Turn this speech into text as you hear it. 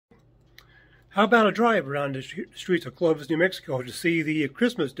How about a drive around the streets of Clovis, New Mexico to see the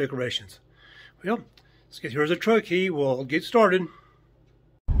Christmas decorations? Well, let's get here's a truck key. We'll get started.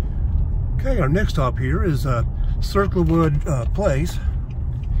 Okay, our next stop here is Circlewood Place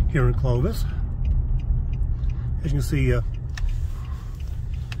here in Clovis. As you can see,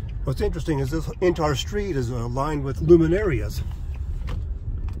 what's interesting is this entire street is lined with luminarias.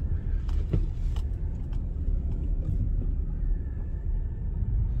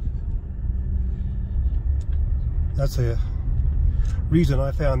 That's a reason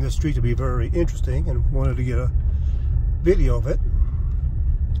I found this street to be very interesting and wanted to get a video of it.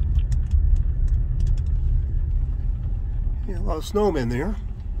 Yeah, a lot of snowmen there.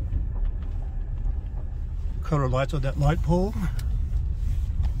 Color lights on that light pole.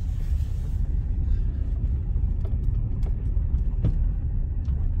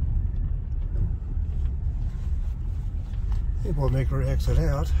 And we'll make our exit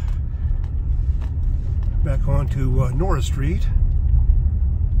out back onto Norris Street.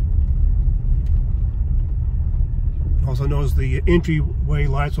 Also notice the entryway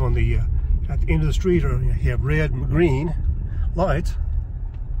lights on the at the end of the street are you have red and green lights.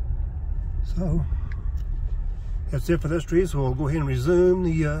 So that's it for this street. So we'll go ahead and resume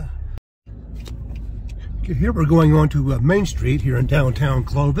the. Okay, here we're going on to Main Street here in downtown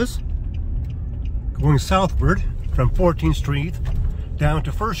Clovis, going southward from 14th Street down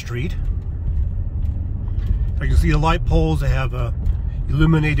to 1st Street. You can see the light poles that have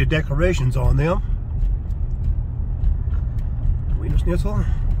illuminated decorations on them. Wiener Schnitzel.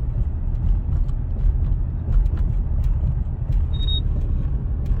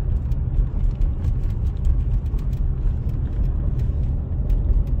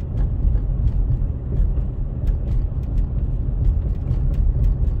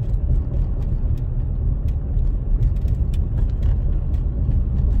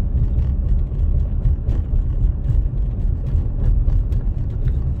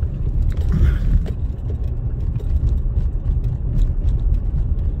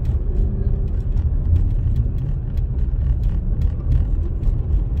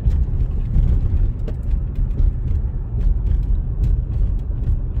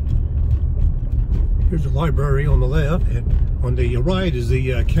 Here's the library on the left, and on the right is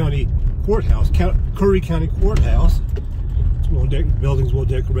the county courthouse, Curry County Courthouse. The building's well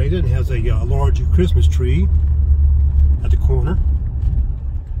decorated and has a large Christmas tree at the corner.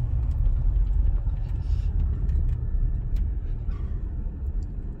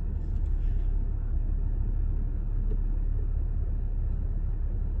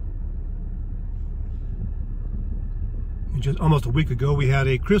 And just almost a week ago, we had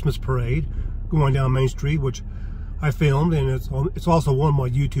a Christmas parade going down Main Street, which I filmed, and it's also on my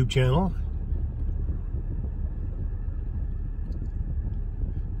YouTube channel.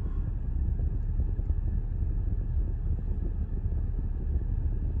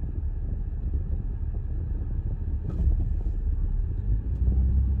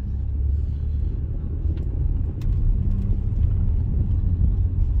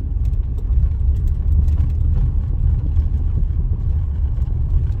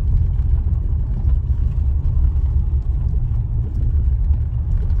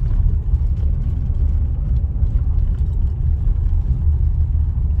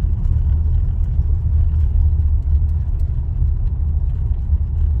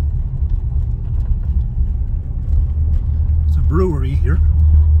 Brewery here.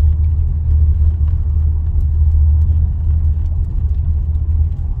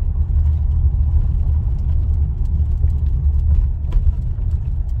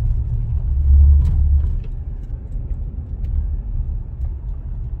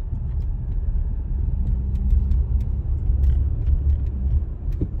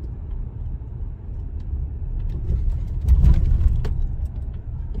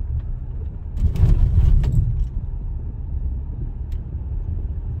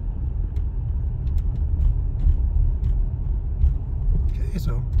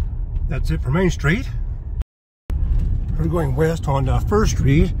 So that's it for Main Street. We're going west on 1st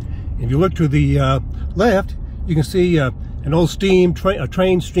Street. If you look to the left, you can see an old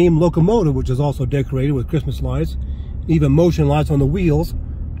train steam locomotive, which is also decorated with Christmas lights, even motion lights on the wheels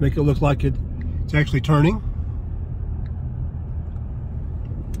to make it look like it's actually turning.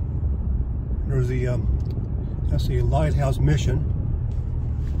 There's the that's the Lighthouse Mission.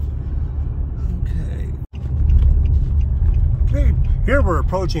 Okay, here we're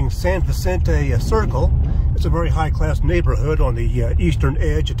approaching San Vicente Circle. It's a very high-class neighborhood on the eastern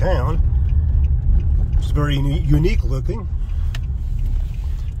edge of town. It's very unique looking.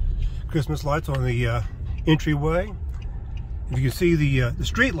 Christmas lights on the entryway, If you can see, the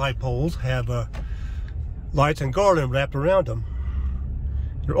street light poles have lights and garland wrapped around them.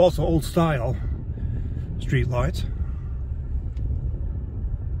 They're also old style street lights.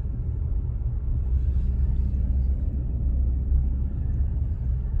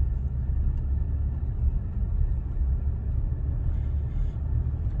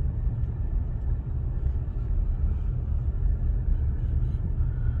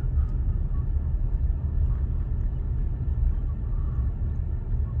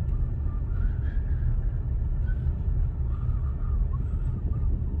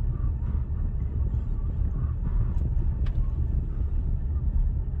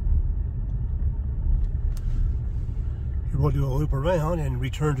 We'll do a loop around and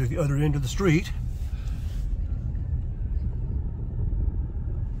return to the other end of the street.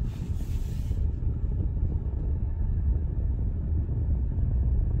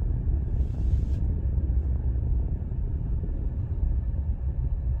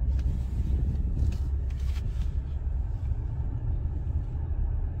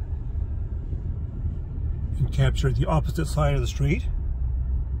 And capture the opposite side of the street.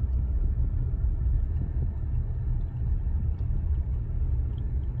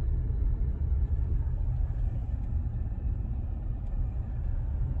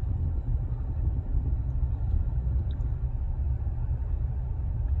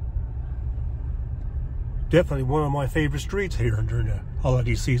 Definitely one of my favorite streets here during the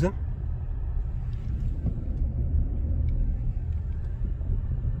holiday season.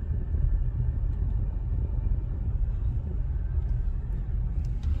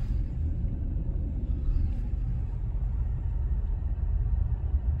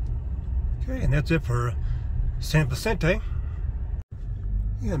 Okay, and that's it for San Vicente.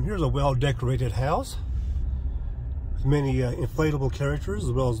 And here's a well-decorated house with many inflatable characters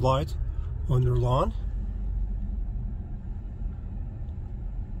as well as lights on their lawn.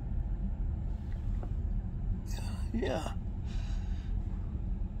 Yeah.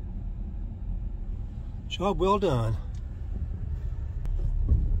 Job well done.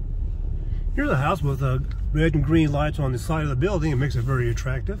 Here's a house with red and green lights on the side of the building. It makes it very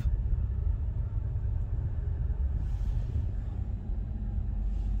attractive.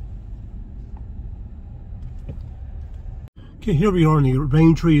 Okay, here we are in the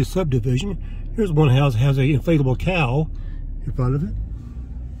Rain Tree subdivision. Here's one house that has an inflatable cow in front of it.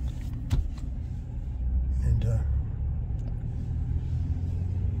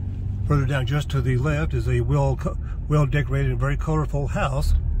 Further down just to the left is a well decorated and very colorful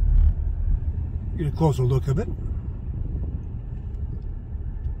house. Get a closer look of it.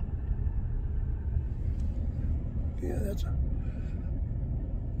 Yeah, that's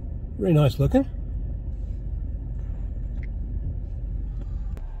very nice looking.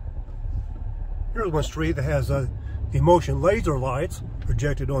 Here's one street that has the motion laser lights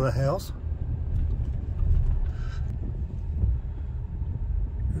projected on the house.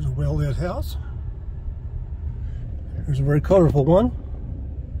 Here's a well-lit house. Here's a very colorful one.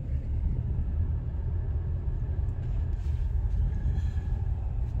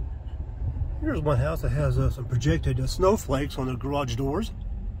 Here's one house that has some projected snowflakes on the garage doors.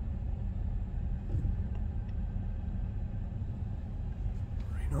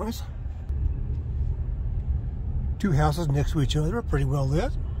 Very nice. Two houses next to each other are pretty well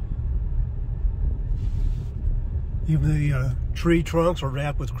lit. Even the tree trunks are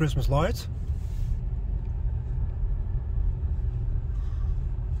wrapped with Christmas lights.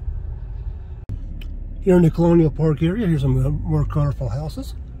 Here in the Colonial Park area, here's some more colorful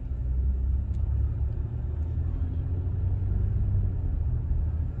houses.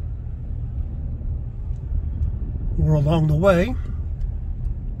 More along the way.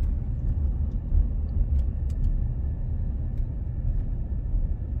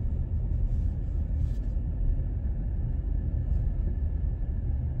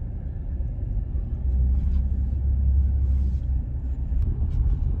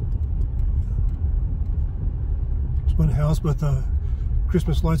 One house with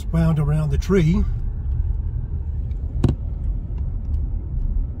Christmas lights wound around the tree.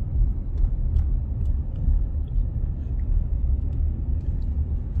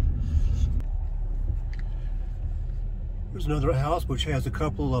 There's another house which has a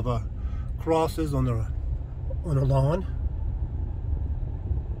couple of crosses on the lawn.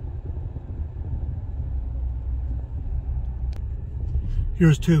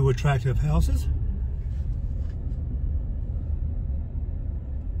 Here's two attractive houses.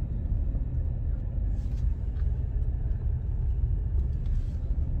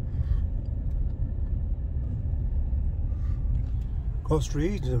 Close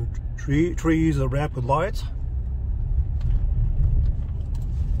streets, trees are wrapped with lights.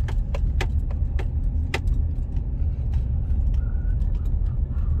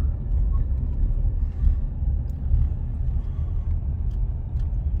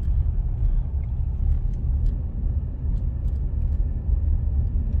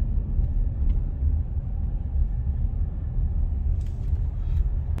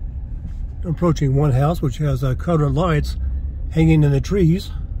 I'm approaching one house which has colored lights hanging in the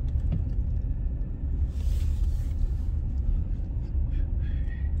trees.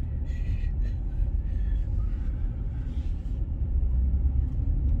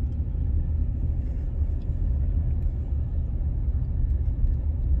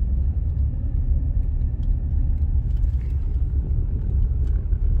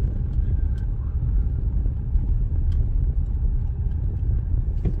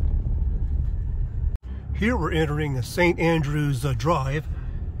 Here we're entering the St. Andrew's Drive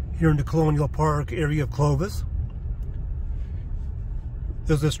here in the Colonial Park area of Clovis.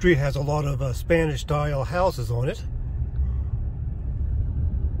 This street has a lot of Spanish-style houses on it.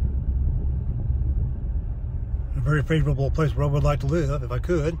 A very favorable place where I would like to live if I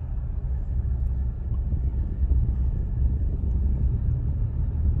could.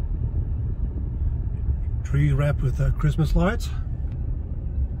 Tree wrapped with Christmas lights.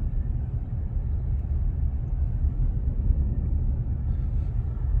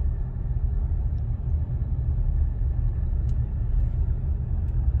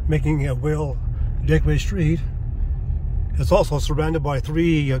 Making a well-decorated street. It's also surrounded by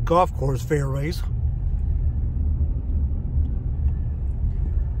 3 golf course fairways.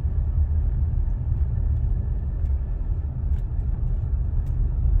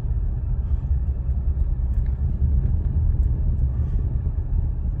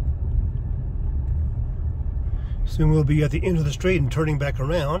 Soon we'll be at the end of the street and turning back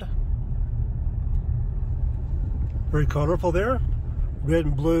around. Very colorful there. Red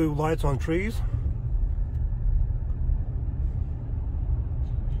and blue lights on trees.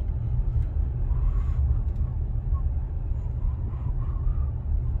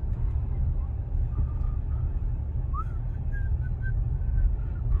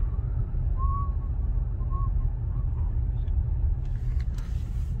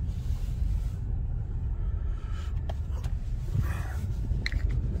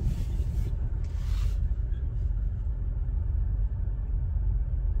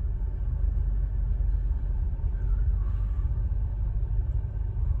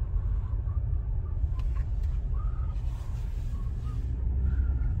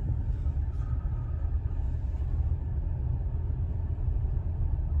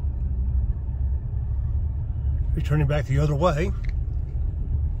 Returning back the other way.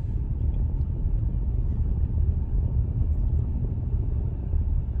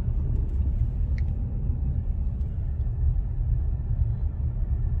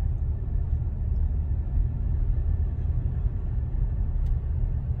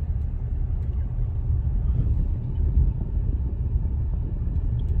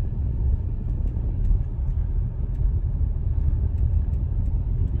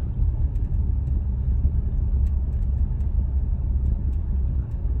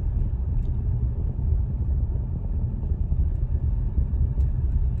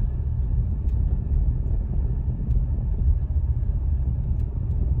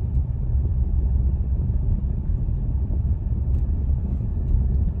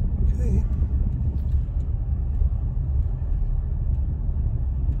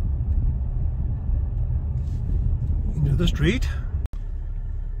 The street.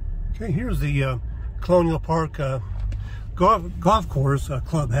 Okay, here's the Colonial Park golf course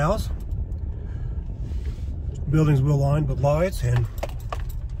clubhouse. Buildings well lined with lights, and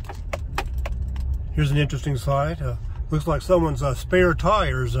here's an interesting sight. Looks like someone's spare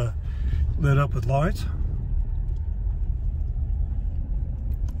tires lit up with lights.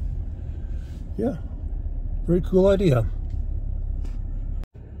 Yeah, very cool idea.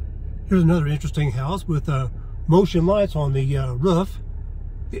 Here's another interesting house with motion lights on the roof,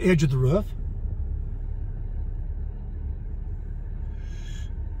 the edge of the roof.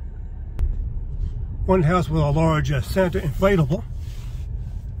 One house with a large Santa inflatable.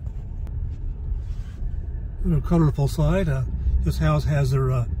 On a colorful side, this house has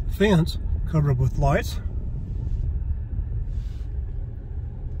their fence covered with lights.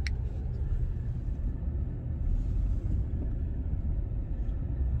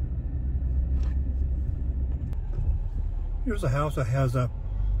 Here's a house that has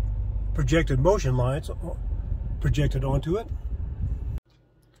projected motion lights projected onto it.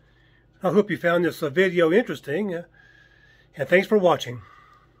 I hope you found this video interesting, and thanks for watching.